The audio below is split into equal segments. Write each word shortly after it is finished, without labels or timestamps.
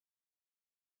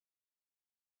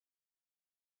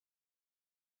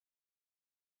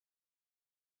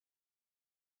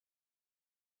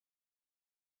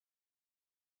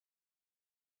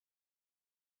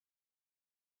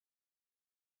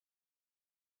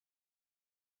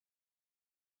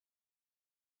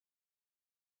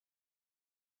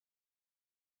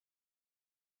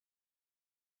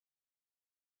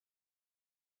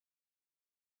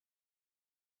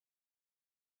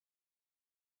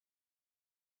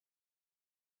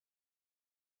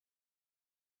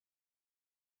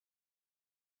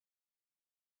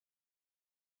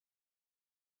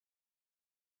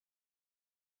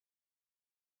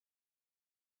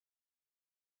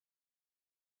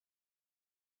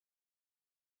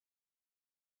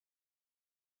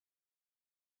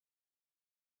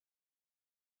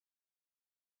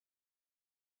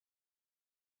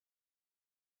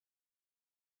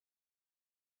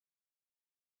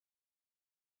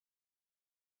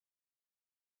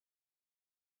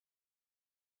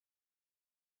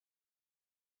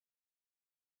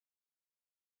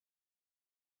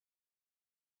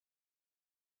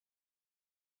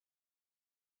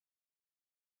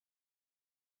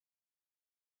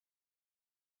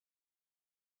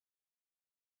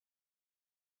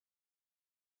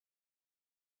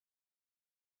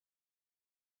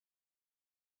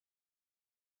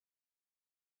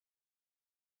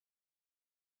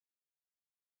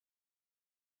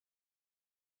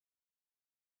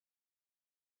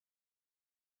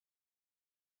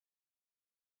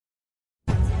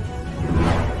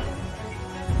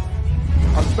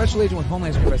special agent with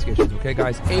Homeland Security Investigations, okay,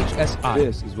 guys? HSI.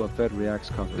 This is what Fed Reacts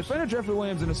covers. Defender Jeffrey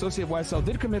Williams, an associate of YSL,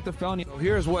 did commit the felony. So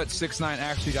here's what 6ix9ine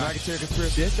actually got.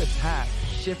 This attack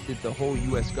shifted the whole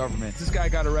U.S. government. This guy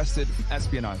got arrested,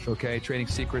 espionage, okay, trading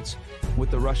secrets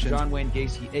with the Russian John Wayne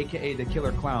Gacy, a.k.a. the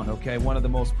Killer Clown, okay, one of the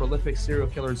most prolific serial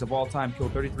killers of all time,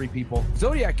 killed 33 people.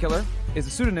 Zodiac Killer is a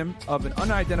pseudonym of an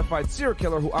unidentified serial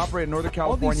killer who operated in Northern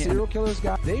California. All these serial killers,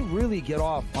 guys, they really get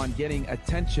off on getting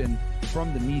attention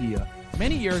from the media.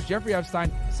 Many years, Jeffrey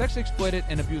Epstein sexually exploited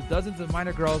and abused dozens of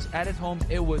minor girls at his home.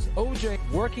 It was OJ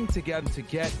working together to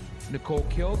get Nicole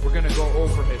killed. We're going to go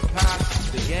over his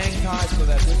past, the gang ties, so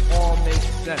that this all makes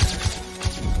sense.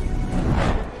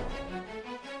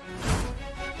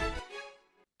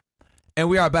 And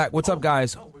we are back. What's up,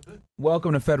 guys?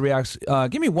 Welcome to Fed Reacts.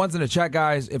 Give me ones in the chat,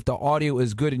 guys, if the audio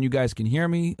is good and you guys can hear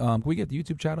me. Can we get the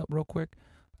YouTube chat up real quick?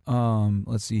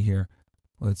 Let's see here.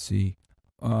 Let's see.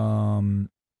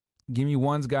 Give me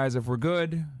ones, guys, if we're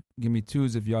good. Give me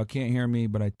twos if y'all can't hear me,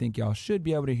 but I think y'all should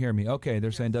be able to hear me. Okay,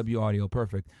 they're saying W audio.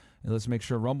 Perfect. And let's make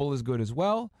sure Rumble is good as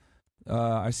well.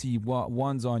 I see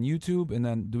ones on YouTube, and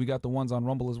then do we got the ones on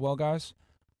Rumble as well, guys?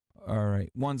 All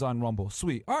right, ones on Rumble.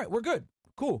 Sweet. All right, we're good.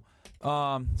 Cool.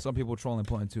 Some people trolling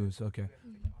putting twos. Okay.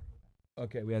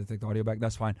 Okay, we had to take the audio back.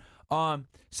 That's fine.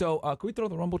 So can we throw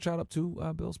the Rumble chat up too,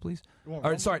 Bills, please? All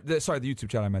right, sorry, the YouTube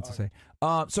chat I meant to say.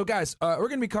 So guys, we're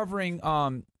going to be covering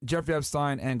Jeffrey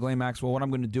Epstein and Ghislaine Maxwell. What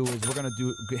I'm going to do is we're going to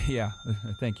do, yeah,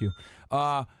 thank you.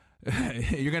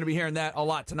 You're going to be hearing that a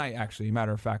lot tonight, actually,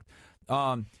 matter of fact.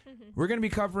 We're going to be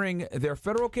covering their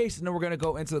federal case, and then we're going to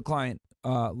go into the client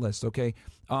list, okay?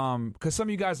 Because some of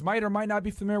you guys might or might not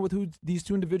be familiar with who these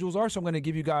two individuals are, so I'm going to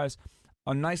give you guys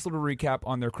a nice little recap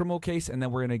on their criminal case, and then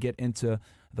we're going to get into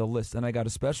the list. And I got a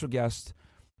special guest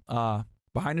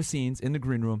behind the scenes in the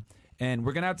green room, and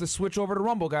we're going to have to switch over to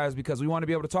Rumble, guys, because we want to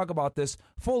be able to talk about this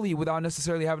fully without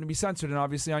necessarily having to be censored. And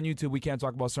obviously on YouTube, we can't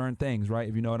talk about certain things, right,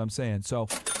 if you know what I'm saying. So,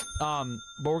 but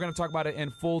we're going to talk about it in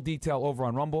full detail over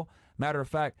on Rumble. Matter of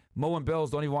fact, Mo and Bills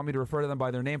don't even want me to refer to them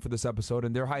by their name for this episode,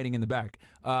 and they're hiding in the back.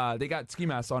 They got ski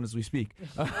masks on as we speak.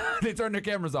 They turned their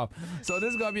cameras off. So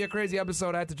this is going to be a crazy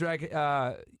episode. I had to drag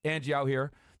Angie out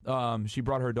here. She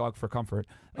brought her dog for comfort,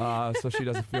 so she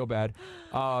doesn't feel bad.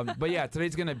 But yeah,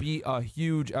 today's going to be a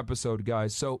huge episode,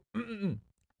 guys. So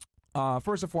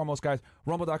first and foremost, guys,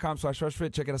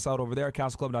 rumble.com/freshfit. Check us out over there,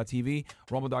 castleclub.tv,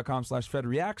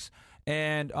 rumble.com/fedreacts.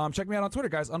 And check me out on Twitter,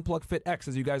 guys, UnplugFitX.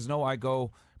 As you guys know, I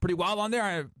go pretty wild on there.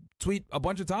 I tweet a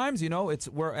bunch of times. You know,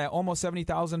 we're at almost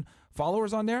 70,000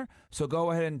 followers on there. So go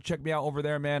ahead and check me out over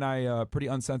there, man. I pretty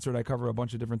uncensored. I cover a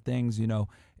bunch of different things, you know.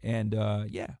 And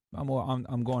yeah, I'm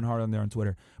going hard on there on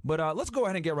Twitter. But let's go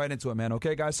ahead and get right into it, man.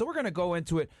 Okay, guys. So we're gonna go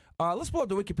into it. Let's pull up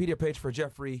the Wikipedia page for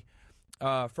Jeffrey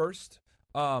first.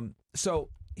 So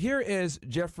here is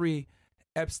Jeffrey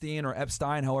Epstein, or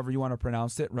Epstein, however you want to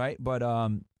pronounce it, right? But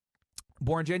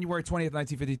born January 20th,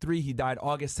 1953. He died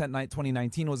August 10th,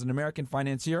 2019. Was an American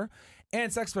financier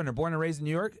and sex offender. Born and raised in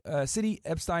New York City,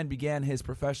 Epstein began his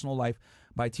professional life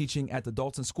by teaching at the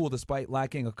Dawson School despite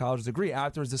lacking a college degree.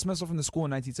 After his dismissal from the school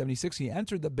in 1976, he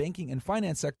entered the banking and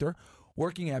finance sector,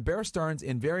 working at Bear Stearns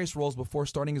in various roles before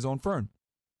starting his own firm.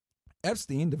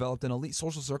 Epstein developed an elite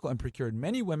social circle and procured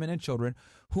many women and children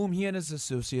whom he and his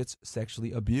associates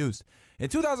sexually abused. In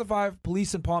 2005,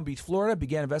 police in Palm Beach, Florida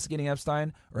began investigating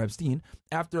Epstein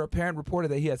after a parent reported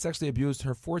that he had sexually abused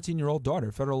her 14-year-old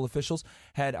daughter. Federal officials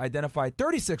had identified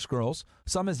 36 girls,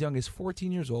 some as young as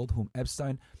 14 years old, whom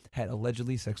Epstein had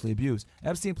allegedly sexually abused.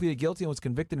 Epstein pleaded guilty and was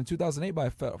convicted in 2008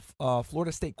 by a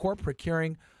Florida state court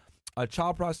procuring a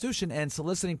child prostitution and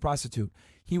soliciting prostitute.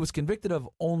 He was convicted of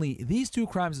only these two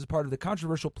crimes as part of the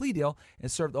controversial plea deal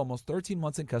and served almost 13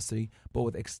 months in custody, but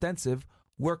with extensive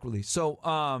work release. So,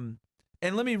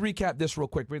 and let me recap this real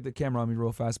quick. Bring the camera on me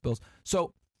real fast, Bills.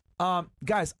 So,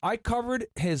 guys, I covered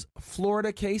his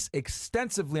Florida case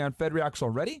extensively on Fed Reacts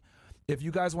already. If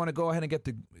you guys want to go ahead and get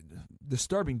the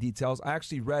disturbing details, I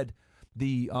actually read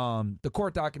the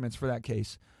court documents for that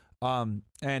case. And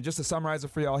just to summarize it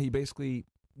for y'all, he basically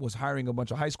was hiring a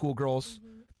bunch of high school girls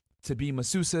to be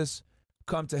masseuses,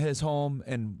 come to his home,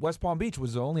 and West Palm Beach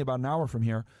was only about an hour from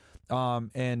here.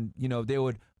 And, you know, they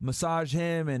would massage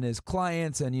him and his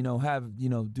clients and, you know, have, you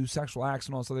know, do sexual acts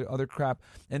and all this other crap.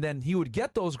 And then he would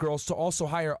get those girls to also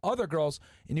hire other girls,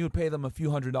 and he would pay them a few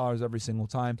 $100s every single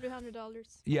time. $300.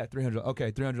 Yeah, $300.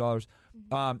 Okay, $300.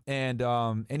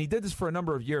 And he did this for a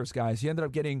number of years, guys. He ended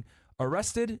up getting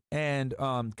arrested and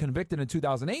convicted in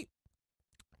 2008.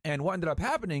 And what ended up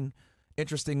happening,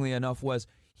 interestingly enough, was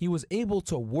he was able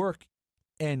to work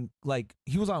and, like,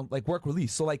 he was on, like, work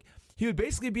release. So, like, he would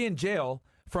basically be in jail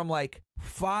from, like,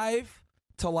 5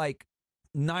 to, like,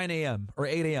 9 a.m. or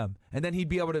 8 a.m. And then he'd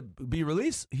be able to be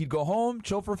released. He'd go home,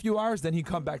 chill for a few hours, then he'd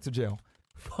come back to jail.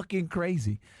 Fucking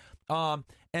crazy.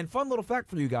 And fun little fact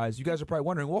for you guys. You guys are probably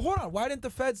wondering, well, hold on. Why didn't the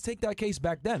feds take that case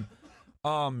back then?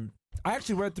 I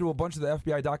actually read through a bunch of the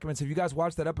FBI documents. If you guys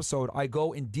watch that episode, I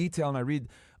go in detail and I read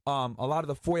a lot of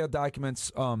the FOIA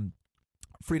documents,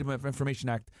 Freedom of Information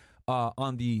Act,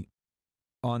 on the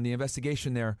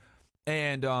investigation there.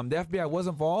 And the FBI was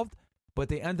involved, but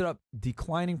they ended up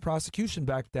declining prosecution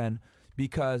back then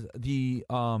because the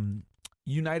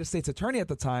United States attorney at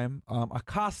the time,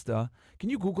 Acosta, can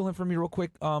you Google him for me real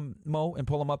quick, Mo, and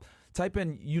pull him up? Type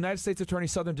in United States Attorney,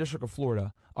 Southern District of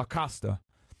Florida, Acosta.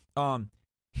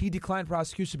 He declined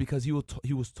prosecution because he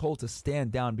was told to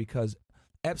stand down because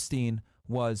Epstein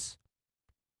was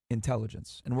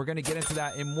intelligence. And we're going to get into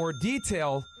that in more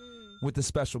detail with the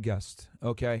special guest,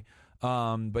 okay?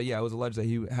 But yeah, it was alleged that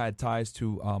he had ties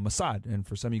to Mossad. And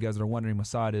for some of you guys that are wondering,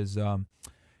 Mossad is,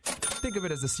 think of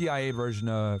it as the CIA version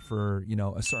for,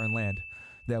 a certain land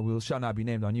that shall not be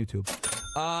named on YouTube.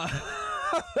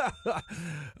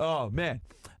 Oh, man.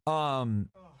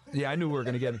 Yeah, I knew we were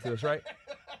going to get into this, right?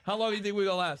 How long do you think we're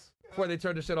going to last before they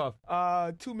turn this shit off?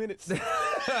 2 minutes. Yeah,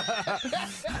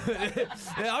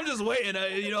 I'm just waiting.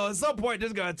 At some point, this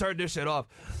is going to turn this shit off.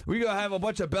 We're going to have a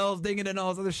bunch of bells dinging and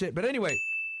all this other shit. But anyway,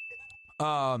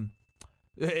 and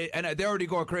they're already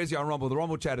going crazy on Rumble. The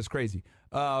Rumble chat is crazy.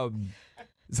 Castle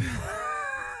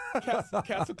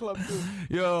Club too.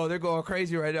 Yo, they're going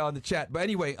crazy right now on the chat. But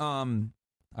anyway,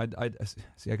 I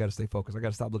see. I got to stay focused. I got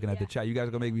to stop looking at the chat. You guys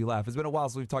are gonna make me laugh. It's been a while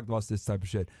since we've talked about this type of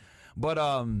shit. But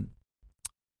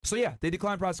so yeah, they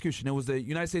declined prosecution. It was the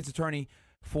United States Attorney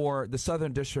for the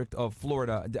Southern District of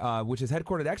Florida, which is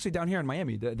headquartered actually down here in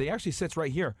Miami. They actually sits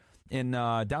right here in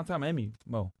downtown Miami,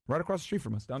 Mo, right across the street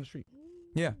from us, down the street.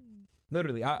 Yeah,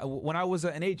 literally. When I was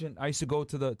an agent, I used to go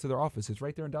to their office. It's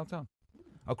right there in downtown,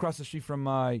 across the street from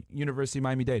University of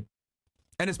Miami-Dade.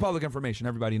 And it's public information.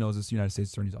 Everybody knows it's the United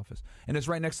States Attorney's Office. And it's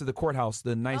right next to the courthouse,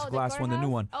 the nice glass one, the new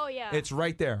one. Oh, yeah. It's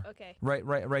right there. Okay.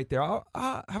 Right there.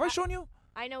 Have I shown you?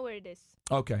 I know where it is.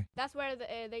 Okay. That's where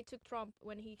they took Trump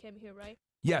when he came here, right?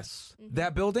 Yes. Mm-hmm.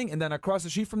 That building, and then across the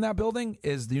street from that building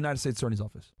is the United States Attorney's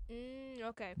Office.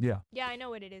 Okay. Yeah. Yeah, I know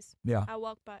what it is. Yeah. I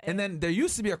walked by it. And then there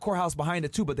used to be a courthouse behind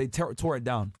it, too, but they tore it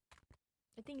down.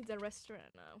 I think it's a restaurant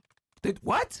now.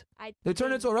 What? They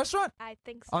turned it into a restaurant? I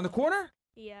think so. On the corner?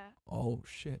 Yeah. Oh,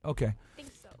 shit. Okay. I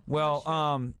think so.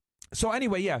 Well, so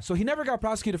anyway, yeah. So he never got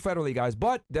prosecuted federally, guys.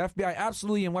 But the FBI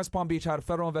absolutely in West Palm Beach had a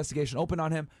federal investigation open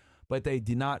on him, but they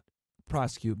did not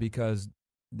prosecute because,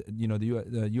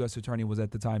 the U.S. attorney was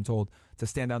at the time told to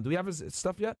stand down. Do we have his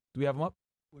stuff yet? Do we have him up?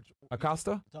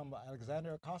 Acosta? Talking about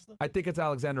Alexander Acosta? I think it's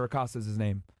Alexander Acosta is his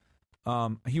name.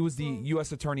 He was the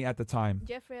U.S. attorney at the time.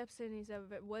 Jeffrey Epstein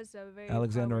was a very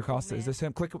Alexander Acosta. man. Is this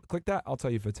him? Click that. I'll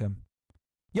tell you if it's him.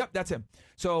 Yep, that's him.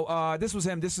 So this was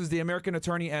him. This is the American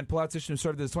attorney and politician who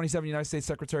served as 27th United States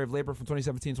Secretary of Labor from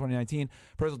 2017 to 2019.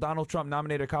 President Donald Trump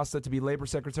nominated Acosta to be Labor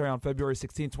Secretary on February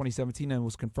 16, 2017, and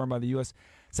was confirmed by the U.S.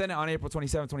 Senate on April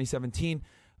 27, 2017.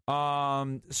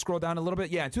 Scroll down a little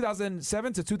bit. Yeah, in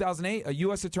 2007 to 2008, a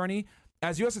U.S. attorney,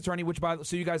 which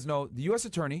so you guys know, the U.S.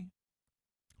 attorney.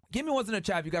 Give me ones in the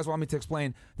chat if you guys want me to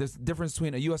explain the difference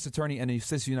between a U.S. attorney and a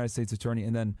assistant United States attorney,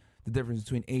 and then the difference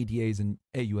between ADAs and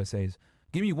AUSAs.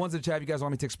 Give me ones in the chat if you guys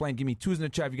want me to explain. Give me twos in the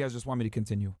chat if you guys just want me to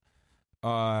continue.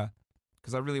 Because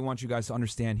I really want you guys to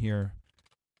understand here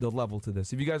the level to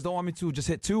this. If you guys don't want me to, just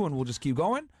hit 2 and we'll just keep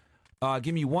going.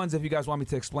 Give me ones if you guys want me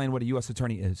to explain what a U.S.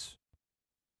 attorney is.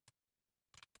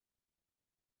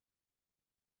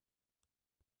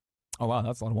 Oh, wow,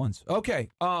 that's a lot of ones. Okay,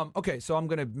 so I'm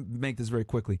going to make this very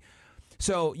quickly.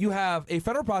 So you have a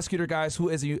federal prosecutor, guys, who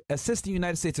is an assistant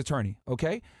United States attorney,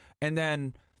 okay? And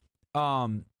then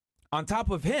on top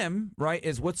of him, right,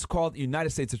 is what's called United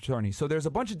States attorney. So there's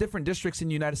a bunch of different districts in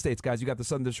the United States, guys. You got the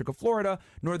Southern District of Florida,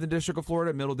 Northern District of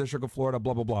Florida, Middle District of Florida,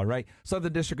 blah, blah, blah, right?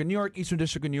 Southern District of New York, Eastern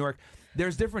District of New York.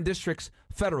 There's different districts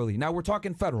federally. Now we're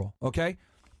talking federal, okay?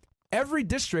 Every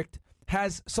district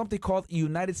has something called a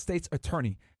United States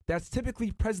attorney. That's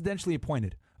typically presidentially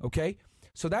appointed, okay?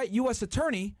 So that U.S.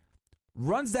 attorney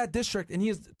runs that district, and he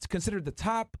is considered the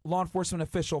top law enforcement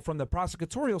official from the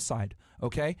prosecutorial side,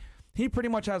 okay? He pretty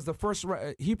much has the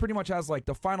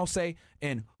final say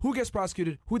in who gets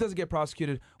prosecuted, who doesn't get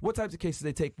prosecuted, what types of cases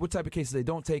they take, what type of cases they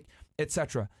don't take,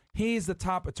 etc. He's the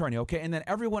top attorney, okay? And then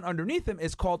everyone underneath him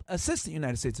is called assistant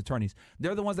United States attorneys.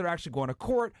 They're the ones that are actually going to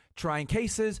court, trying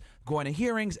cases, going to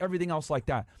hearings, everything else like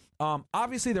that.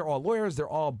 Obviously, they're all lawyers. They're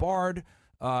all barred.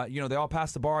 They all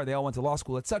passed the bar. They all went to law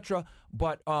school, etc.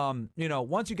 But,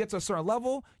 once you get to a certain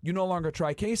level, you no longer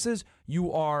try cases.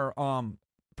 You are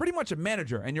pretty much a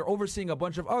manager, and you're overseeing a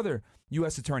bunch of other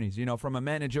U.S. attorneys, from a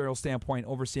managerial standpoint,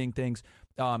 overseeing things,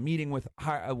 meeting with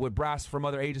brass from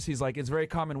other agencies. Like, it's very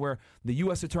common where the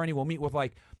U.S. attorney will meet with,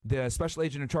 like, the special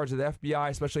agent in charge of the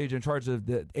FBI, special agent in charge of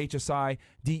the HSI,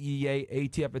 DEA,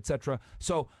 ATF, etc.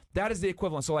 So that is the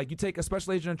equivalent. So, like, you take a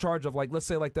special agent in charge of, like, let's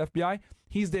say, like, the FBI,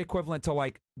 he's the equivalent to,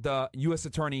 like, the U.S.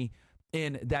 attorney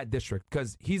in that district,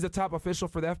 because he's the top official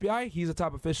for the FBI. He's the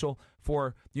top official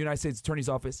for the United States Attorney's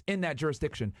Office in that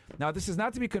jurisdiction. Now, this is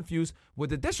not to be confused with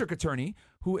the district attorney,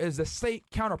 who is the state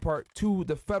counterpart to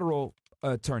the federal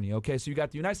attorney. Okay, so you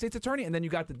got the United States attorney, and then you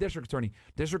got the district attorney.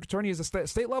 District attorney is a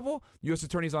state level. U.S.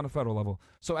 attorney is on the federal level.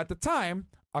 So at the time,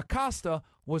 Acosta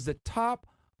was the top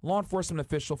law enforcement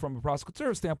official from a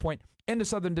prosecutorial standpoint in the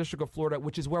Southern District of Florida,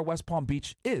 which is where West Palm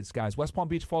Beach is, guys. West Palm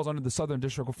Beach falls under the Southern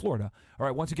District of Florida. All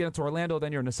right, once you get into Orlando,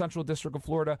 then you're in the Central District of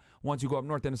Florida. Once you go up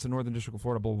north, then it's the Northern District of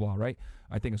Florida, blah, blah, blah, right?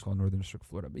 I think it's called Northern District of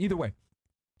Florida. But either way,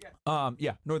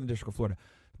 Northern District of Florida.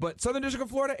 But Southern District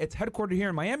of Florida, it's headquartered here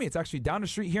in Miami. It's actually down the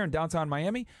street here in downtown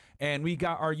Miami. And we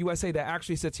got our USA that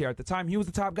actually sits here. At the time he was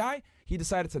the top guy, he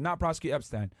decided to not prosecute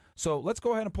Epstein. So let's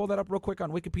go ahead and pull that up real quick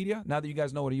on Wikipedia, now that you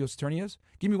guys know what a U.S. attorney is.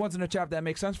 Give me ones in the chat if that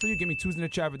makes sense for you. Give me twos in the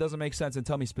chat if it doesn't make sense, and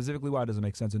tell me specifically why it doesn't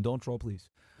make sense. And don't troll, please.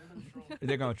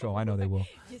 They're going to troll. I know they will.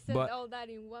 You said all that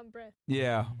in one breath.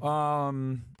 Yeah,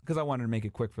 because I wanted to make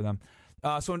it quick for them.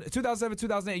 So in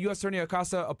 2007-2008, U.S. Attorney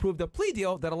Acosta approved a plea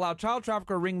deal that allowed child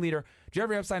trafficker ringleader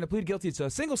Jeffrey Epstein to plead guilty to a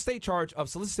single state charge of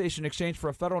solicitation in exchange for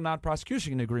a federal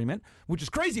non-prosecution agreement, which is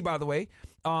crazy, by the way.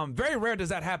 Very rare does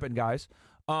that happen, guys.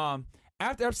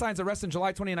 After Epstein's arrest in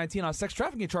July 2019 on sex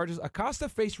trafficking charges, Acosta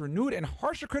faced renewed and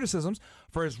harsher criticisms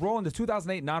for his role in the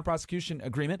 2008 non-prosecution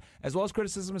agreement, as well as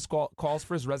criticism and calls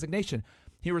for his resignation.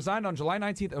 He resigned on July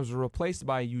 19th and was replaced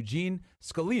by Eugene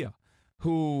Scalia,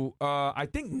 who I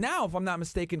think now, if I'm not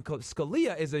mistaken,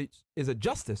 Scalia is a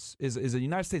justice, is a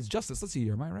United States justice. Let's see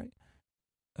here, am I right?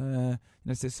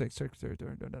 United States Secretary.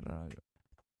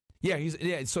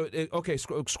 Yeah, So okay,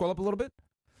 scroll up a little bit.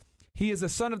 He is the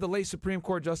son of the late Supreme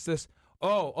Court Justice.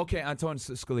 Oh, okay, Antonin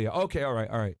Scalia. Okay, all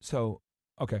right. So,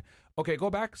 okay, go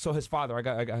back. So his father,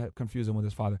 I got confused him with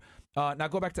his father. Now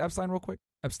go back to Epstein real quick.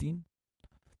 Epstein.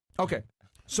 Okay.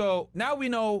 So now we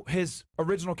know his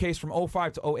original case from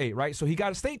 05 to 08, right? So he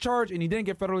got a state charge and he didn't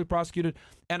get federally prosecuted.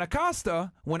 And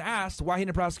Acosta, when asked why he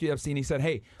didn't prosecute Epstein, he said,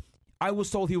 hey, I was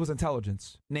told he was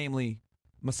intelligence, namely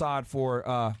Mossad for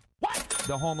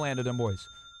the homeland of them boys.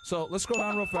 So let's scroll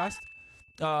down real fast.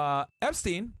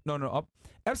 Epstein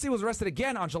was arrested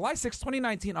again on July 6,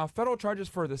 2019 on federal charges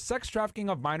for the sex trafficking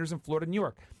of minors in Florida and New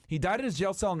York. He died in his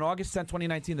jail cell on August 10,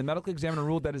 2019. The medical examiner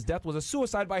ruled that his death was a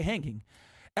suicide by hanging.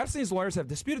 Epstein's lawyers have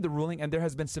disputed the ruling, and there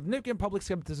has been significant public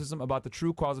skepticism about the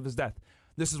true cause of his death.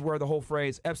 This is where the whole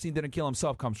phrase, Epstein didn't kill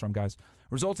himself, comes from, guys,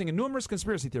 resulting in numerous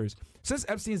conspiracy theories. Since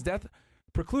Epstein's death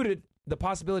precluded the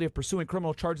possibility of pursuing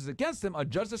criminal charges against him, a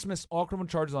judge dismissed all criminal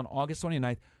charges on August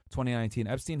 29, 2019.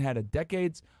 Epstein had a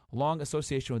decades-long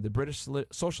association with the British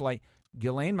socialite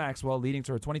Ghislaine Maxwell, leading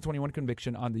to her 2021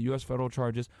 conviction on the U.S. federal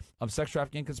charges of sex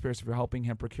trafficking and conspiracy for helping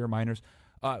him procure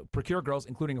girls,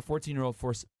 including a 14-year-old,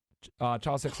 for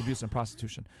child sex abuse and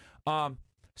prostitution.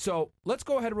 So let's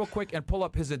go ahead real quick and pull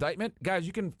up his indictment. Guys,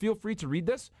 you can feel free to read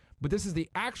this, but this is the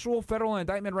actual federal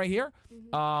indictment right here,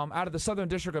 out of the Southern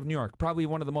District of New York, probably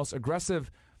one of the most aggressive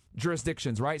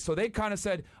jurisdictions, right? So they kind of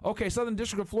said, okay, Southern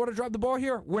District of Florida dropped the ball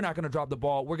here. We're not going to drop the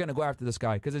ball. We're going to go after this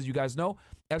guy. Because as you guys know,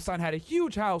 Epstein had a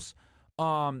huge house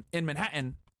in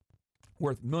Manhattan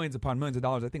worth millions upon millions of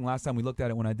dollars. I think last time we looked at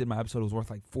it when I did my episode, it was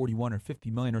worth like 41 or 50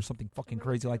 million or something fucking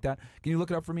crazy like that. Can you look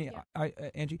it up for me,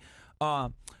 Angie?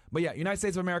 But yeah, United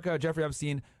States of America, Jeffrey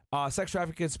Epstein, sex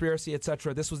trafficking conspiracy,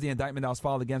 etc. This was the indictment that was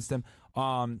filed against him,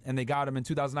 and they got him in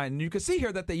 2009. And you can see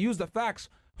here that they used the facts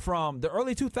from the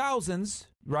early 2000s,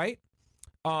 right,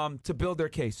 to build their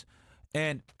case.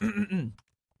 And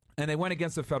and they went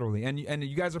against it federally. And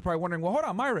you guys are probably wondering, well, hold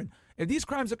on, Myron, if these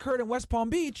crimes occurred in West Palm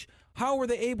Beach, how were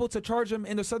they able to charge him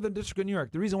in the Southern District of New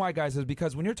York? The reason why, guys, is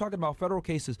because when you're talking about federal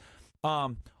cases,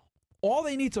 all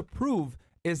they need to prove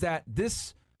is that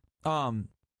this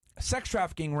sex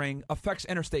trafficking ring affects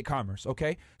interstate commerce,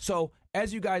 okay? So,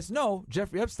 as you guys know,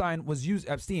 Jeffrey Epstein was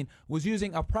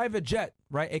using a private jet,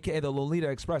 right, a.k.a. the Lolita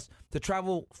Express, to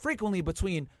travel frequently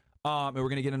between, and we're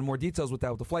going to get into more details with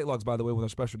that, with the flight logs, by the way, with our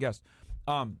special guest,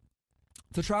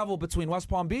 to travel between West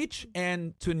Palm Beach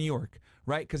and to New York,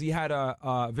 right? Because he had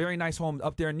a very nice home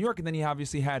up there in New York, and then he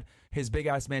obviously had his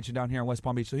big-ass mansion down here in West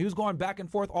Palm Beach. So he was going back and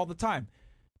forth all the time.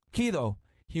 Key, though,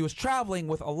 he was traveling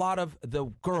with a lot of the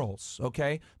girls,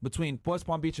 okay, between West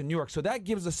Palm Beach and New York. So that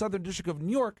gives the Southern District of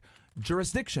New York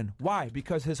jurisdiction. Why?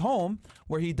 Because his home,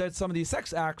 where he did some of these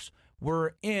sex acts,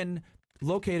 were in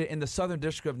located in the Southern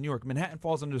District of New York. Manhattan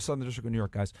falls under the Southern District of New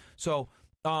York, guys. So,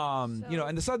 you know,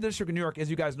 in the Southern District of New York, as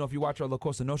you guys know, if you watch our La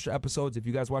Cosa Nostra episodes, if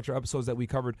you guys watch our episodes that we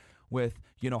covered with,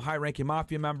 you know, high-ranking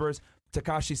mafia members,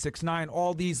 Tekashi 6ix9ine,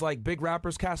 all these like big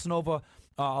rappers, Casanova,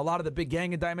 a lot of the big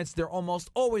gang indictments, they're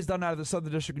almost always done out of the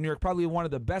Southern District of New York. Probably one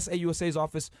of the best AUSA's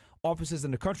offices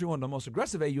in the country, one of the most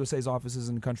aggressive AUSA's offices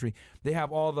in the country. They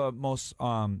have all the most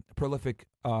prolific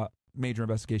major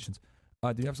investigations.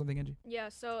 Do you have something, Angie? Yeah,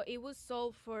 so it was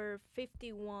sold for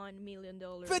 $51 million.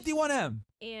 51M.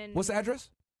 What's the address?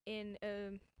 In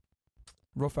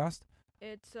Real fast.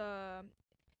 It's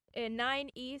 9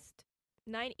 East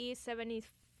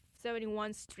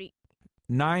 71 Street.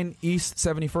 9 East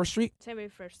 71st Street?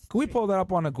 71st. Can we pull that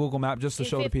up on a Google map just to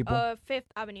show the people? Fifth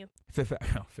Avenue. Fifth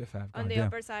Avenue. On the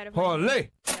upper side of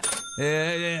Holy!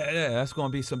 Yeah. That's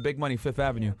going to be some big money, Fifth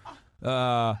Avenue.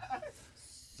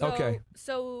 Okay.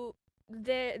 So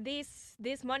this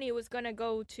money was going to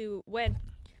go to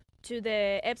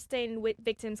the Epstein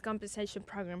Victims Compensation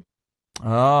Program.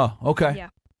 Oh, okay. Yeah.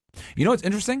 You know what's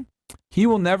interesting? He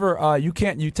will never, you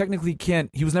technically can't,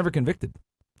 he was never convicted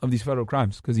of these federal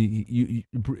crimes because he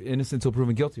innocent until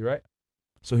proven guilty, right?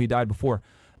 So he died before.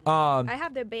 I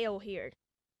have the bail here.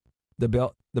 The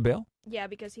bail? Yeah,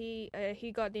 because he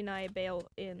got denied bail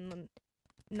in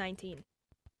 19.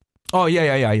 Oh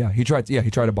yeah. He tried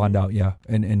to bond out, yeah,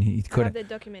 and he couldn't. I have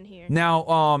the document here.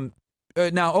 Now,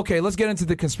 okay, let's get into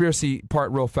the conspiracy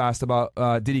part real fast about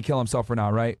did he kill himself or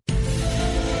not, right?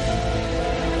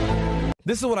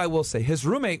 This is what I will say. His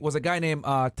roommate was a guy named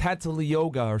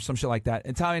Tatalioga or some shit like that.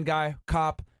 Italian guy,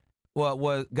 cop.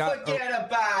 Forget about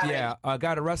it. Yeah,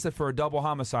 got arrested for a double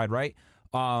homicide, right?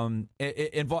 And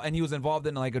he was involved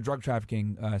in like a drug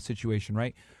trafficking situation,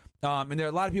 right? And there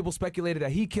are a lot of people speculated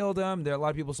that he killed him. There are a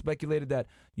lot of people speculated that,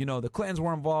 you know, the Clintons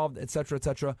were involved, et cetera, et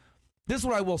cetera. This is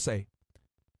what I will say.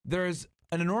 There's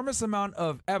an enormous amount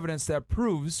of evidence that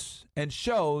proves and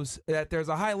shows that there's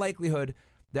a high likelihood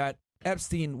that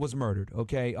Epstein was murdered,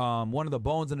 okay? One of the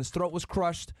bones in his throat was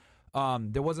crushed.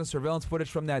 There wasn't surveillance footage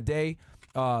from that day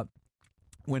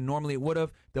when normally it would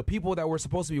have. The people that were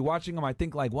supposed to be watching him, I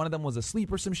think like one of them was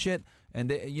asleep or some shit. And,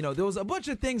 there was a bunch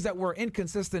of things that were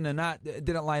inconsistent and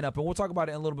didn't line up. And we'll talk about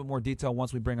it in a little bit more detail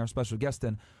once we bring our special guest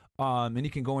in. And he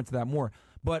can go into that more.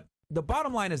 But the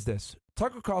bottom line is this.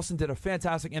 Tucker Carlson did a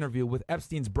fantastic interview with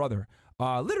Epstein's brother,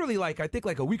 literally I think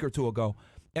a week or two ago.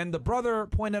 And the brother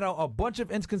pointed out a bunch of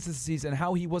inconsistencies and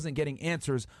how he wasn't getting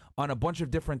answers on a bunch of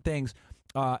different things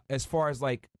as far as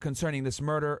like concerning this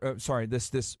murder.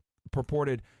 This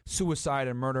purported suicide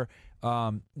and murder.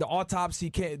 The autopsy,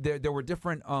 there were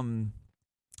different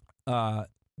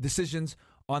decisions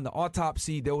on the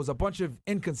autopsy. There was a bunch of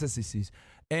inconsistencies.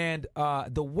 And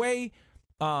the way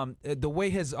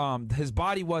his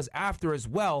body was after as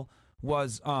well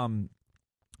was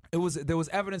there was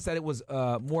evidence that it was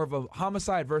more of a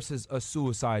homicide versus a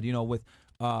suicide, with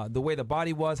the way the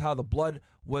body was, how the blood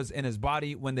was in his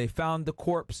body when they found the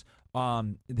corpse,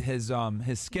 his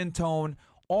skin tone,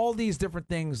 all these different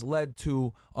things led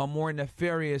to a more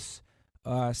nefarious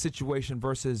situation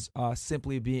versus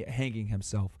simply hanging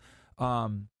himself.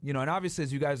 And obviously,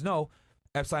 as you guys know,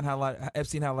 Epstein had a lot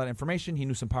of information. He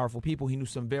knew some powerful people. He knew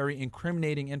some very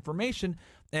incriminating information,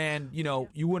 and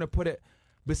you wouldn't put it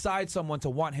beside someone to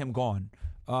want him gone.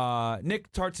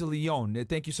 Nick Tartaglione,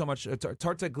 thank you so much.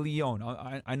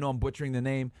 Tartaglione. I know I'm butchering the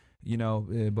name,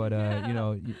 but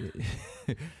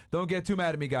don't get too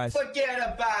mad at me, guys. Forget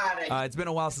about it. It's been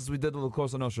a while since we did the La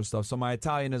Cosa Nostra stuff, so my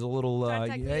Italian is a little,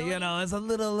 it's a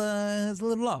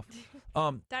little off.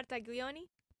 Tartaglione.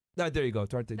 There you go,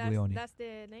 Tartaglione. That's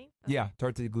the name? Yeah,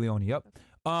 Tartaglione, yep.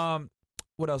 Okay.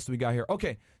 What else do we got here?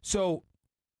 Okay, so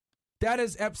that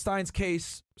is Epstein's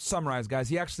case summarized, guys.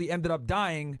 He actually ended up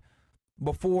dying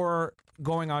before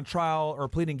going on trial or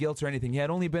pleading guilty or anything. He had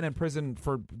only been in prison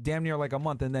for damn near like a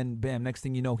month, and then bam, next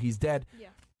thing you know, he's dead. Yeah.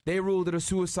 They ruled it a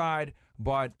suicide,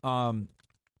 but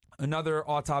another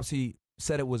autopsy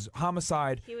said it was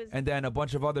homicide, and then a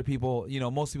bunch of other people,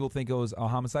 most people think it was a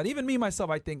homicide. Even me, myself,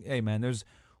 I think, hey, man, there's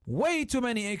way too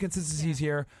many inconsistencies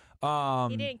here.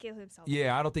 He didn't kill himself.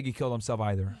 Yeah, I don't think he killed himself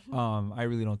either. I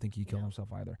really don't think he killed himself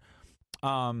either.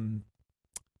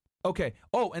 Okay.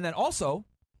 Oh, and then also,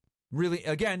 really,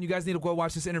 again, you guys need to go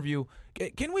watch this interview.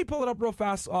 Can we pull it up real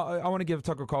fast? I want to give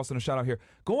Tucker Carlson a shout out here.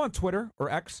 Go on Twitter or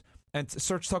X and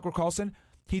search Tucker Carlson.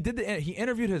 He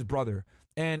interviewed his brother.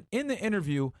 And in the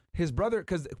interview, his brother,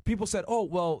 because people said, oh,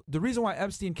 well, the reason why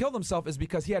Epstein killed himself is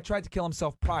because he had tried to kill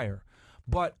himself prior.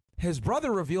 But his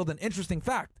brother revealed an interesting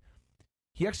fact.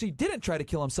 He actually didn't try to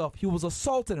kill himself. He was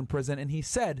assaulted in prison, and he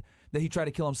said that he tried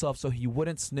to kill himself so he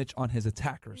wouldn't snitch on his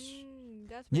attackers.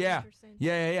 That's very interesting.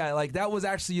 Yeah. Like that was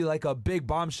actually like a big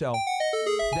bombshell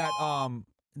that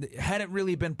hadn't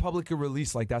really been publicly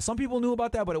released like that. Some people knew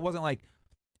about that, but it wasn't like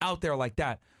out there like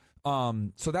that.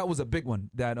 So that was a big one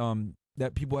that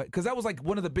that people, because that was like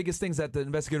one of the biggest things that the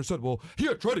investigator said. Well, he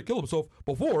had tried to kill himself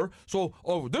before, so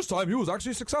this time he was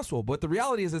actually successful. But the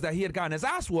reality is that he had gotten his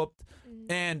ass whooped,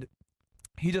 and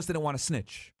he just didn't want to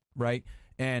snitch, right?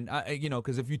 And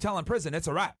because if you tell in prison, it's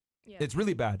a wrap. Yeah. It's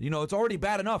really bad. It's already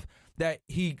bad enough that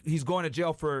he's going to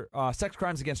jail for sex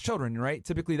crimes against children, right?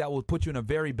 Typically, that will put you in a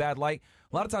very bad light.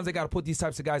 A lot of times, they got to put these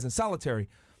types of guys in solitary.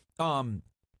 But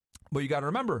you got to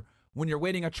remember, when you're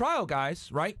waiting a trial, guys,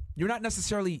 right? You're not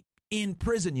necessarily in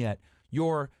prison yet.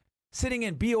 You're sitting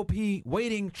in BOP,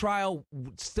 waiting trial,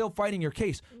 still fighting your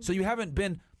case. So you haven't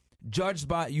been judged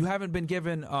you haven't been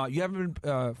given, you haven't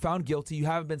been found guilty, you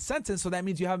haven't been sentenced. So that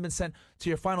means you haven't been sent to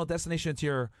your final destination, to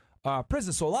your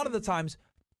prison. So a lot of the times,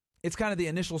 it's kind of the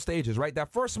initial stages, right?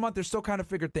 That first month, they're still kind of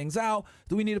figuring things out.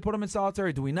 Do we need to put them in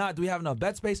solitary? Do we not? Do we have enough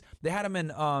bed space? They had him in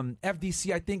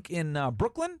FDC, I think, in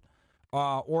Brooklyn.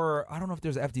 Or I don't know if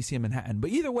there's an FDC in Manhattan,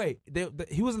 but either way,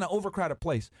 he was in an overcrowded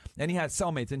place, and he had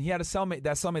cellmates, and he had a cellmate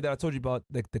that I told you about,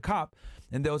 the cop,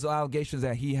 and there was allegations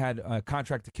that he had a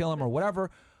contract to kill him or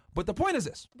whatever. But the point is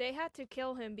this: they had to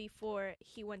kill him before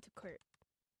he went to court.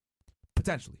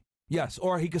 Potentially, yes,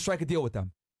 or he could strike a deal with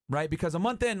them, right? Because a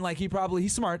month in, like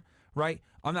he's smart, right?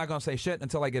 I'm not gonna say shit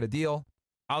until I get a deal.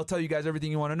 I'll tell you guys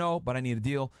everything you want to know, but I need a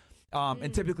deal.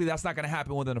 And typically that's not going to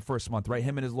happen within the first month, right?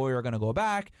 Him and his lawyer are going to go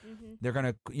back. They're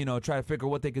going to, try to figure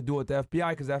what they could do with the FBI,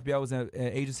 because the FBI was an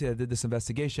agency that did this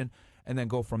investigation, and then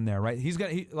go from there, right?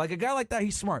 Like a guy like that,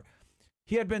 he's smart.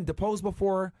 He had been deposed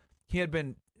before. He had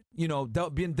been,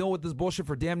 been dealing with this bullshit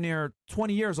for damn near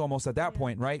 20 years almost at that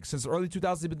point, right? Since the early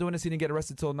 2000s, he's been doing this. He didn't get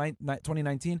arrested until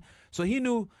 2019. So he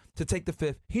knew to take the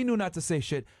fifth. He knew not to say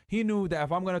shit. He knew that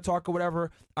if I'm going to talk or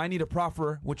whatever, I need a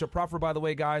proffer, which a proffer, by the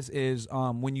way, guys, is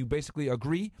when you basically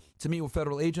agree to meet with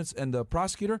federal agents and the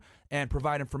prosecutor and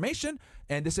provide information.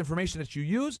 And this information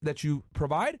that you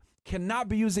provide cannot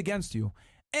be used against you.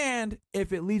 And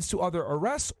if it leads to other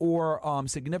arrests or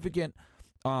significant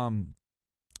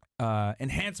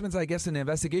enhancements, I guess, in the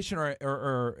investigation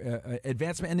or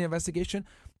advancement in the investigation,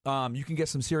 you can get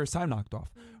some serious time knocked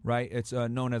off, right? It's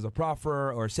known as a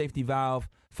proffer or safety valve,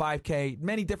 5K,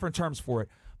 many different terms for it.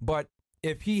 But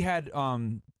if he had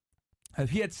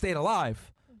stayed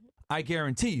alive, I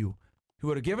guarantee you, he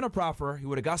would have given a proffer, he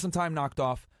would have got some time knocked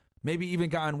off, maybe even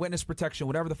gotten witness protection,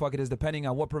 whatever the fuck it is, depending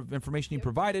on what information he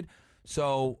provided.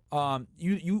 So when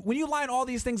you line all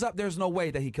these things up, there's no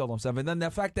way that he killed himself. And then the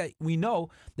fact that we know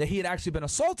that he had actually been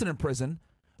assaulted in prison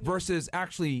versus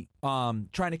actually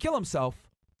trying to kill himself,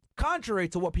 contrary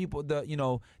to what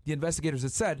the investigators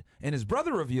had said and his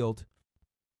brother revealed.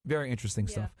 Very interesting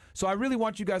stuff. So I really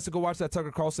want you guys to go watch that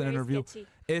Tucker Carlson interview. Sketchy.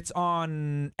 It's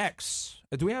on X.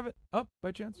 Do we have it up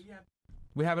by chance?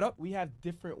 We have it up? We have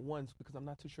different ones because I'm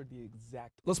not too sure the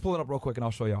exact. Let's pull it up real quick and I'll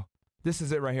show y'all. This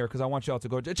is it right here because I want y'all to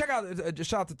go check out.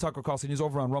 Shout out to Tucker Carlson. He's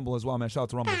over on Rumble as well, man. Shout out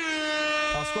to Rumble.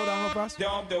 Scroll down real fast.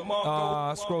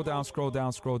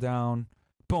 Scroll down.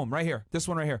 Boom, right here. This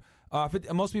one right here.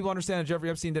 Most people understand that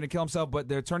Jeffrey Epstein didn't kill himself, but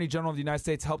the Attorney General of the United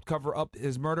States helped cover up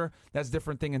his murder. That's a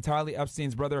different thing entirely.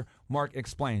 Epstein's brother, Mark,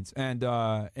 explains. And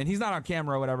he's not on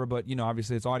camera or whatever, but,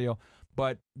 obviously it's audio.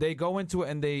 But they go into it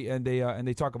and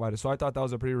they talk about it. So I thought that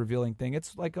was a pretty revealing thing.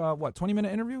 It's like,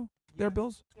 20-minute interview? There,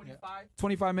 Bills?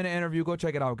 25-minute interview. Go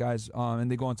check it out, guys. And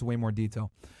they go into way more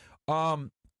detail.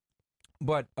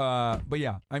 But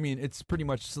yeah, I mean, it's pretty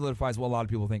much solidifies what a lot of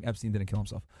people think. Epstein didn't kill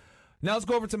himself. Now let's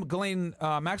go over to Ghislaine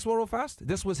Maxwell real fast.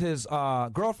 This was his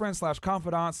girlfriend /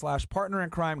 confidant / partner in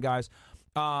crime, guys.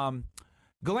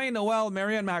 Ghislaine Noel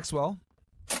Marianne Maxwell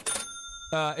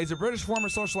is a British former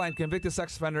socialite and convicted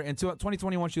sex offender. In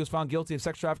 2021, she was found guilty of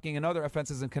sex trafficking and other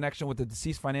offenses in connection with the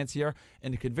deceased financier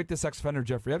and the convicted sex offender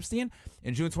Jeffrey Epstein.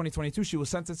 In June 2022, she was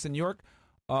sentenced in New York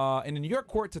in a New York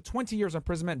court to 20 years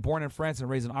imprisonment. Born in France and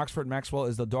raised in Oxford, Maxwell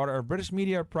is the daughter of British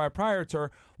media proprietor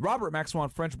Robert Maxwell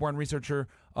and French-born researcher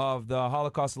of the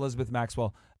Holocaust Elizabeth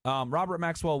Maxwell. Robert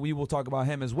Maxwell, we will talk about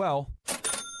him as well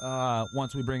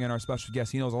once we bring in our special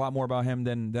guest. He knows a lot more about him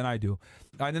than I do.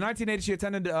 In the 1980s, she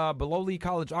attended Balliol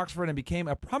College, Oxford, and became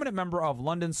a prominent member of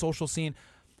London's social scene.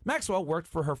 Maxwell worked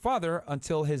for her father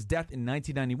until his death in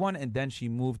 1991, and then she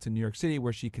moved to New York City,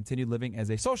 where she continued living as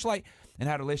a socialite and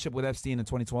had a relationship with Epstein. In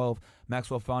 2012,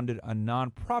 Maxwell founded a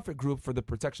non-profit group for the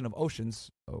protection of oceans.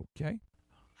 Okay.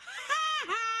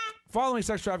 Following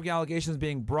sex trafficking allegations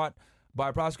being brought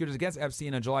by prosecutors against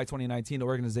Epstein in July 2019, the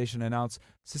organization announced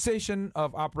cessation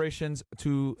of operations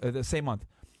to the same month.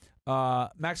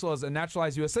 Maxwell is a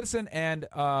naturalized U.S. citizen and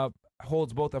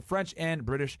holds both a French and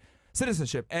British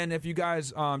citizenship. And if you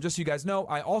guys, just so you guys know,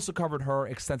 I also covered her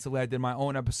extensively. I did my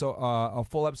own episode, a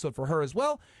full episode for her as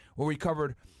well, where we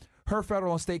covered her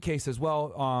federal and state case as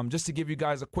well. Just to give you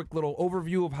guys a quick little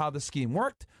overview of how the scheme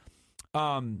worked.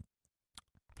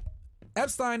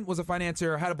 Epstein was a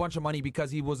financier, had a bunch of money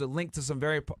because he was a link to some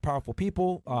very powerful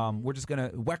people. We're just going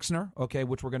to, Wexner, okay,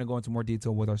 which we're going to go into more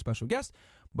detail with our special guest,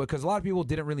 because a lot of people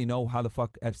didn't really know how the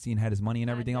fuck Epstein had his money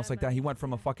and everything else like that. He went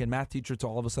from a fucking math teacher to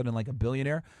all of a sudden like a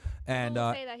billionaire. And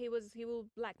People say that he will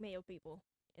blackmail people.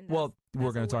 Well,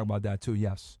 we're going to talk about that too,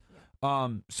 yes. Yeah.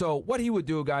 So what he would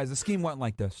do, guys, the scheme went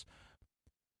like this.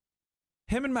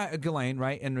 Him and Ghislaine,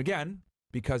 right, and again,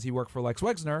 because he worked for Lex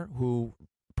Wexner, who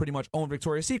pretty much owned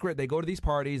Victoria's Secret, they go to these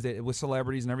parties with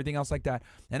celebrities and everything else like that.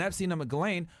 And Epstein and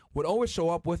Ghislaine would always show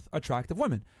up with attractive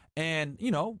women. And,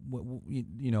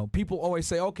 people always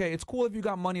say, okay, it's cool if you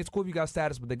got money, it's cool if you got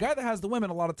status, but the guy that has the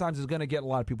women a lot of times is going to get a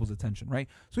lot of people's attention, right?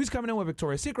 So he's coming in with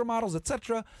Victoria's Secret models,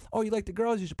 etc. Oh, you like the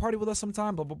girls, you should party with us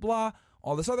sometime, blah, blah, blah,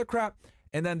 all this other crap.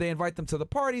 And then they invite them to the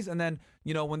parties. And then,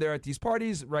 when they're at these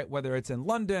parties, right, whether it's in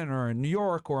London or in New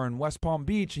York or in West Palm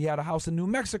Beach, he had a house in New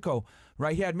Mexico,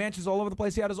 right? He had mansions all over the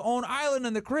place. He had his own island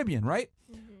in the Caribbean, right?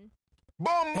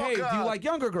 Mm-hmm. Hey, do you like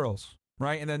younger girls,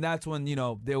 right? And then that's when,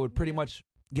 they would pretty much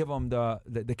give them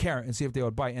the carrot and see if they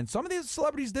would bite. And some of these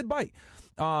celebrities did bite.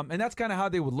 And that's kind of how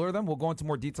they would lure them. We'll go into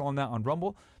more detail on that on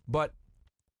Rumble. But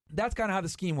that's kind of how the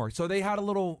scheme worked. So they had a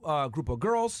little group of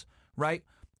girls, right?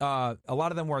 A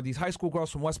lot of them were these high school girls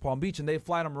from West Palm Beach, and they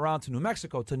fly them around to New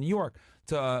Mexico, to New York,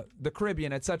 to the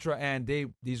Caribbean, etc. And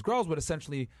these girls would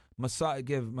essentially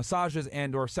give massages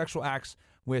and or sexual acts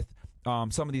with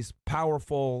some of these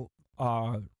powerful,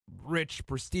 rich,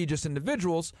 prestigious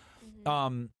individuals.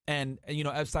 And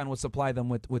Epstein would supply them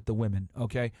with the women.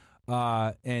 Okay,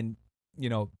 there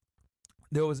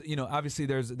was obviously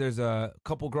there's a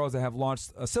couple girls that have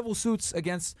launched civil suits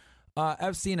against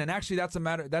Epstein, and actually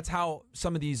that's how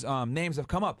some of these names have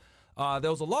come up.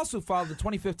 There was a lawsuit filed in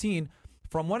 2015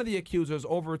 from one of the accusers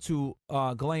over to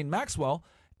Ghislaine Maxwell,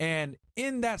 and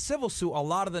in that civil suit, a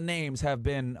lot of the names have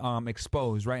been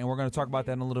exposed, right? And we're going to talk about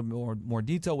that in a little bit more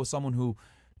detail with someone who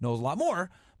knows a lot more.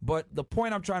 But the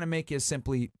point I'm trying to make is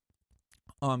simply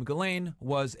Ghislaine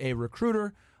was a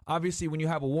recruiter. Obviously, when you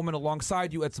have a woman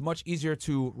alongside you, it's much easier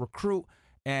to recruit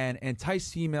and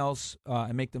entice females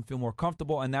and make them feel more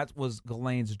comfortable, and that was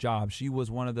Ghislaine's job. She was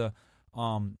one of the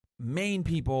main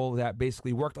people that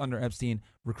basically worked under Epstein,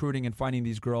 recruiting and finding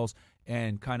these girls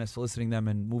and kind of soliciting them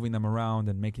and moving them around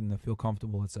and making them feel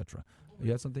comfortable, etc. You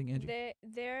had something, Angie?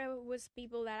 There was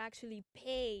people that actually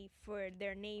pay for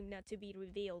their name not to be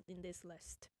revealed in this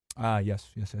list.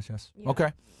 Yes. Yeah.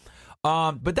 Okay.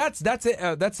 But that's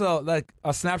it. That's a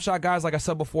snapshot, guys. Like I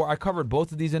said before, I covered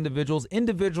both of these individuals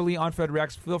individually on Fed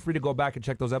Reacts. Feel free to go back and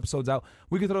check those episodes out.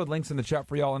 We can throw links in the chat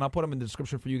for y'all, and I'll put them in the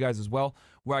description for you guys as well,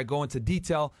 where I go into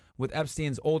detail with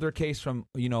Epstein's older case from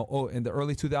in the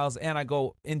early 2000s, and I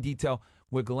go in detail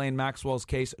with Ghislaine Maxwell's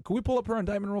case. Can we pull up her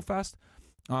indictment real fast?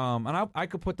 And I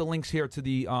could put the links here to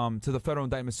the federal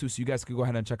indictment too, so you guys could go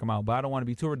ahead and check them out. But I don't want to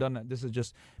be too redundant. This is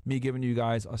just me giving you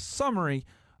guys a summary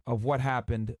of what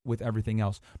happened with everything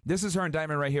else. This is her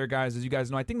indictment right here, guys. As you guys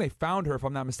know, I think they found her, if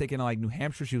I'm not mistaken, in like New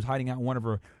Hampshire. She was hiding out in one of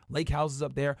her lake houses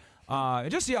up there.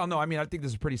 Just so y'all know, I think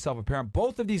this is pretty self-apparent.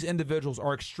 Both of these individuals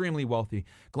are extremely wealthy.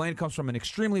 Ghislaine comes from an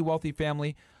extremely wealthy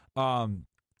family in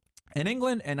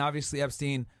England, and obviously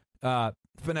Epstein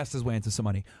finessed his way into some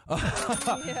money.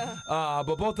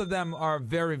 But both of them are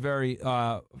very, very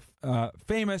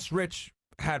famous, rich,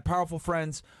 had powerful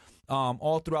friends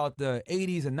all throughout the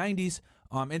 80s and 90s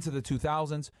into the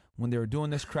 2000s when they were doing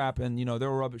this crap. And, they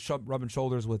were rubbing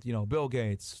shoulders with, Bill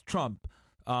Gates, Trump,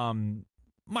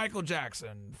 Michael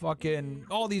Jackson, fucking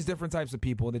all these different types of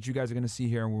people that you guys are going to see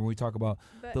here when we talk about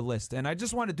the list. And I do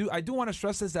want to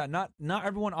stress this, that not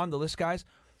everyone on the list, guys,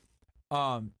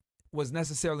 was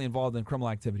necessarily involved in criminal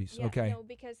activities. Yeah, okay. No,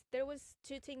 because there was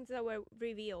two things that were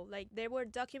revealed. Like there were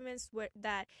documents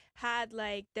that had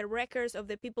like the records of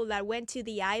the people that went to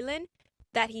the island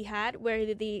that he had, where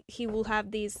he will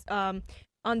have these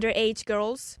underage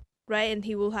girls, right? And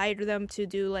he will hire them to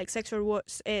do like sexual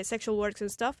works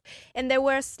and stuff. And there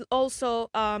was also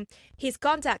his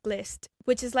contact list,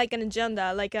 which is like an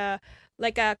agenda, the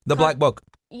black book.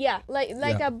 Yeah,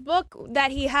 like a book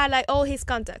that he had like all his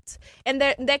contacts, and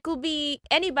there could be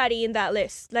anybody in that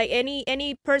list, like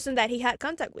any person that he had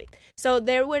contact with. So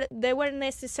they weren't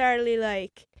necessarily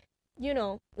like,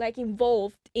 like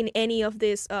involved in any of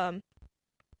these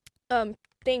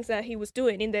things that he was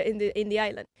doing in the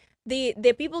island.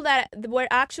 the people that were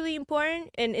actually important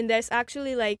and that's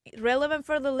actually like relevant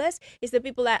for the list is the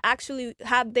people that actually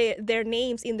have their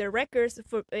names in their records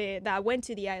for that went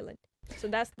to the island. So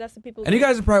that's the people. And you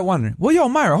guys are probably wondering, well, yo,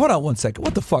 Myra, hold on one second.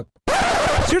 What the fuck?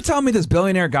 So you're telling me this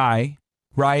billionaire guy,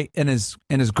 right, and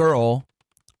his girl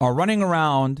are running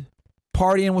around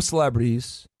partying with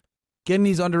celebrities, getting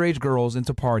these underage girls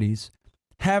into parties,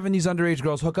 having these underage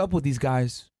girls hook up with these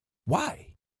guys. Why?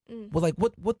 Well, like,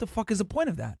 what the fuck is the point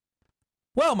of that?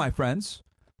 Well, my friends,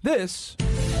 this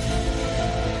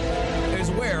is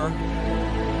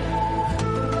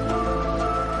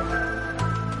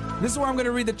where I'm going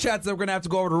to read the chats that we're going to have to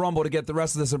go over to Rumble to get the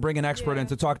rest of this and bring an expert in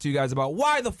to talk to you guys about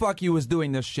why the fuck he was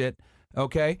doing this shit,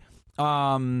 okay?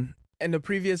 And the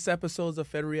previous episodes of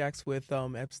Fed Reacts with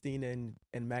Epstein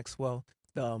and Maxwell,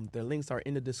 their links are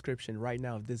in the description right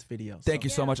now of this video. Thank you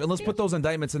so much. And let's put those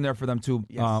indictments in there for them too,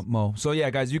 Yes. Mo. So yeah,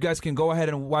 guys, you guys can go ahead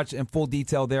and watch in full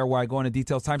detail there where I go into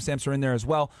details. Timestamps are in there as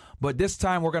well. But this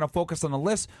time we're going to focus on the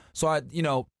list. So,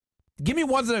 give me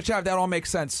ones in the chat if that all makes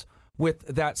sense with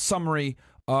that summary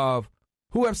of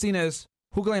who Epstein is,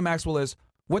 who Ghislaine Maxwell is,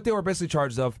 what they were basically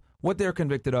charged of, what they were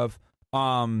convicted of,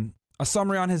 a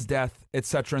summary on his death,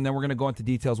 etc. And then we're going to go into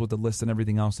details with the list and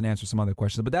everything else and answer some other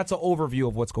questions. But that's an overview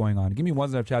of what's going on. Give me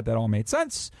ones in the chat that all made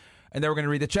sense. And then we're going to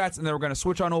read the chats, and then we're going to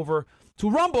switch on over to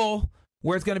Rumble,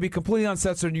 where it's going to be completely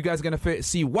uncensored, and you guys are going to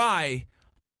see why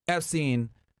Epstein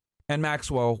and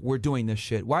Maxwell were doing this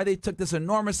shit. Why they took this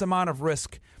enormous amount of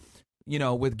risk,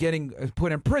 with getting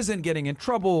put in prison, getting in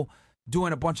trouble,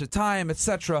 doing a bunch of time,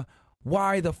 etc.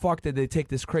 Why the fuck did they take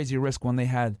this crazy risk when they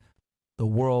had the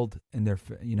world in their,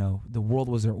 the world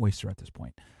was their oyster at this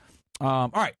point. All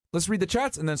right, let's read the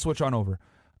chats and then switch on over.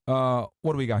 What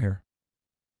do we got here?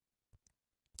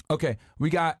 Okay, we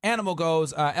got Animal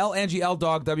Goes, L Angie L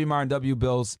Dog, W Mar and W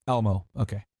Bills, Elmo.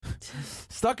 Okay.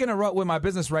 Stuck in a rut with my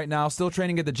business right now, still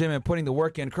training at the gym and putting the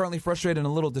work in, currently frustrated and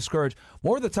a little discouraged.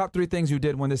 What were the top 3 things you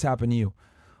did when this happened to you?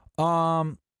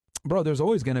 Bro, there's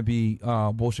always going to be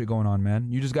bullshit going on, man.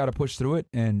 You just got to push through it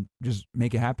and just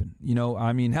make it happen.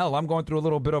 Hell, I'm going through a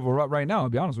little bit of a rut right now, I'll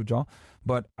be honest with y'all.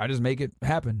 But I just make it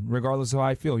happen, regardless of how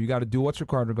I feel. You got to do what's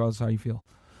required, regardless of how you feel.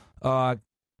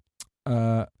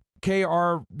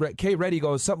 K Reddy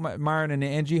goes, sup, Myron and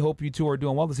Angie? Hope you two are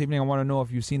doing well this evening. I want to know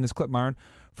if you've seen this clip, Myron,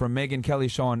 from Megyn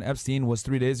Kelly's show on Epstein. Was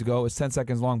 3 days ago. It's 10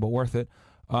 seconds long, but worth it.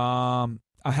 I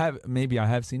have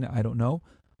seen it. I don't know.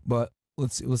 But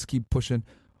let's keep pushing.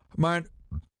 Myron,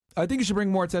 I think you should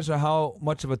bring more attention to how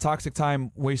much of a toxic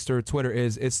time waster Twitter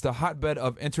is. It's the hotbed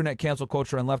of internet cancel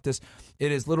culture and leftists.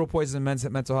 It is literal poison in men's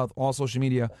mental health, all social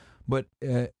media, but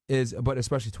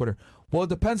especially Twitter. Well, it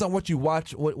depends on what you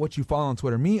watch, what you follow on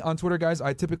Twitter. Me, on Twitter, guys,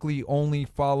 I typically only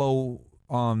follow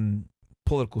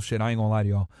political shit. I ain't gonna lie to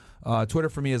y'all. Twitter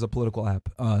for me is a political app,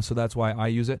 so that's why I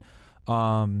use it.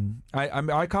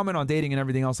 I comment on dating and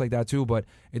everything else like that too, but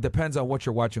it depends on what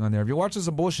you're watching on there. If you're watching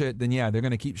some bullshit, then yeah, they're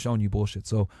going to keep showing you bullshit.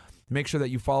 So make sure that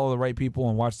you follow the right people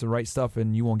and watch the right stuff,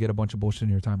 and you won't get a bunch of bullshit in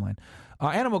your timeline.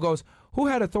 Animal goes, who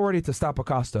had authority to stop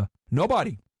Acosta?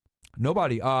 Nobody.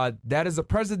 That is a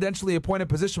presidentially appointed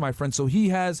position, my friend. So he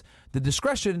has the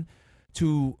discretion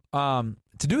to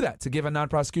do that, to give a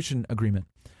non-prosecution agreement.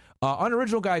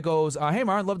 Unoriginal guy goes, hey,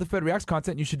 Martin, love the Fed Reacts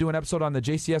content. You should do an episode on the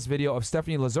JCS video of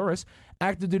Stephanie Lazarus,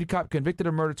 active duty cop convicted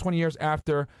of murder 20 years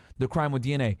after the crime with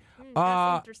DNA.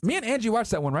 Me and Angie watched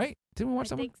that one, right? Didn't we watch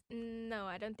that one? No,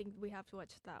 I don't think we have to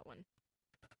watch that one.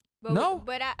 But no?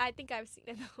 But I think I've seen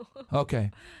it.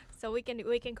 Okay. So we can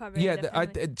cover yeah, it.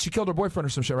 Yeah, she killed her boyfriend or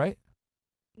some shit, right?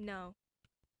 No.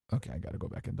 Okay, I got to go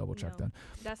back and double check then.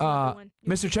 That's not the one.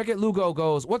 Mr. Check It Lugo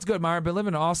goes, what's good, Myron? Been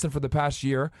living in Austin for the past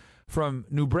year from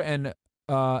New Britain.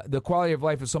 The quality of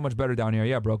life is so much better down here.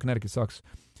 Yeah, bro, Connecticut sucks.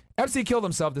 Epstein killed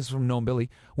himself. This is from Known Billy.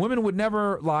 Women would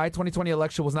never lie. 2020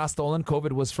 election was not stolen.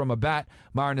 COVID was from a bat.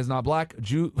 Myron is not black.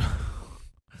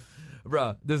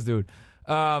 Bruh, this dude.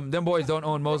 Them boys don't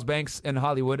own most banks in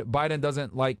Hollywood. Biden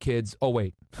doesn't like kids. Oh,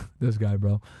 wait. This guy,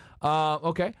 bro.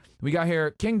 Okay. We got here,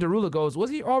 King Darula goes,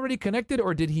 was he already connected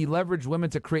or did he leverage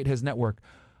women to create his network?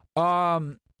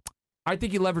 I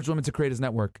think he leveraged women to create his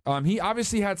network. He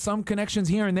obviously had some connections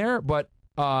here and there, but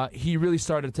he really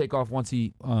started to take off once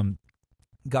he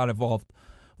got involved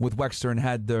with Wexner and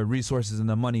had the resources and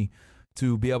the money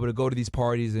to be able to go to these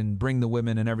parties and bring the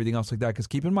women and everything else like that. Because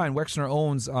keep in mind, Wexner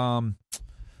owns,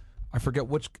 I forget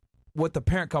what the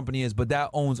parent company is, but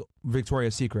that owns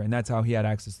Victoria's Secret, and that's how he had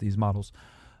access to these models.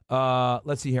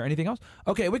 Let's see here. Anything else?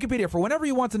 Okay, Wikipedia. For whenever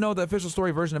you want to know the official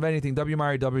story version of anything, W.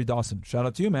 Murray, W. Dawson. Shout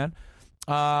out to you, man.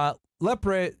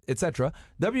 Lepre, etc.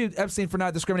 W. Epstein for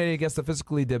not discriminating against the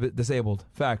physically disabled.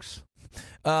 Facts.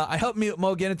 I helped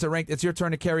Mo get into ranked. It's your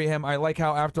turn to carry him. I like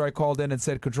how after I called in and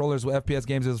said controllers with FPS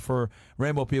games is for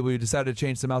rainbow people, you decided to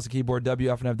change the mouse and keyboard.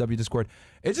 WFNFW Discord.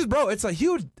 It's just, bro, it's a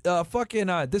huge fucking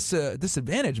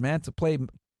disadvantage, man, to play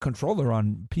controller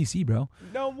on PC, bro.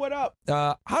 No, what up?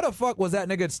 How the fuck was that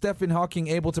nigga Stephen Hawking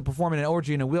able to perform in an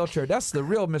orgy in a wheelchair? That's the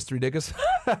real mystery, niggas.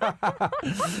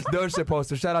 Doge shit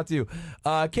poster. Shout out to you.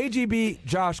 KGB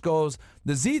Josh goes,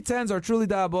 the Z10s are truly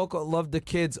diabolical. Love the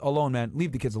kids alone, man.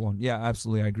 Leave the kids alone. Yeah,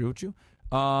 absolutely. I agree with you.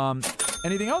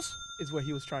 Anything else? Is what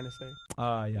he was trying to say.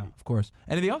 Yeah, of course.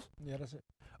 Anything else? Yeah, that's it.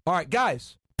 All right,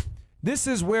 guys. This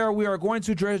is where we are going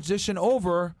to transition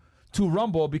over to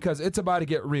Rumble because it's about to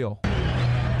get real.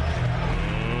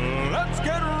 Let's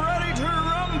get ready to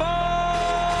rumble!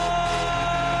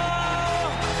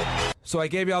 So I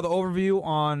gave y'all the overview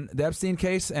on the Epstein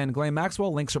case and Ghislaine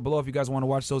Maxwell. Links are below if you guys want to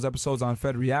watch those episodes on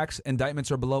Fed Reacts. Indictments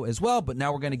are below as well. But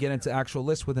now we're going to get into actual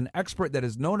lists with an expert that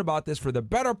has known about this for the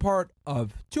better part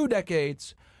of 2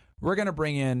 decades. We're going to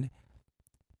bring in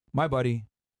my buddy,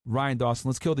 Ryan Dawson.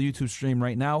 Let's kill the YouTube stream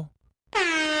right now,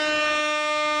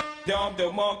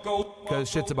 because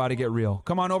shit's about to get real.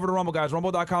 Come on over to Rumble, guys.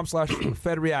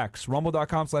 Rumble.com/FedReacts.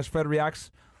 Rumble.com/FedReacts.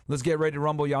 Let's get ready to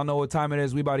rumble. Y'all know what time it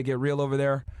is. We about to get real over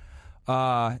there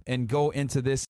and go into this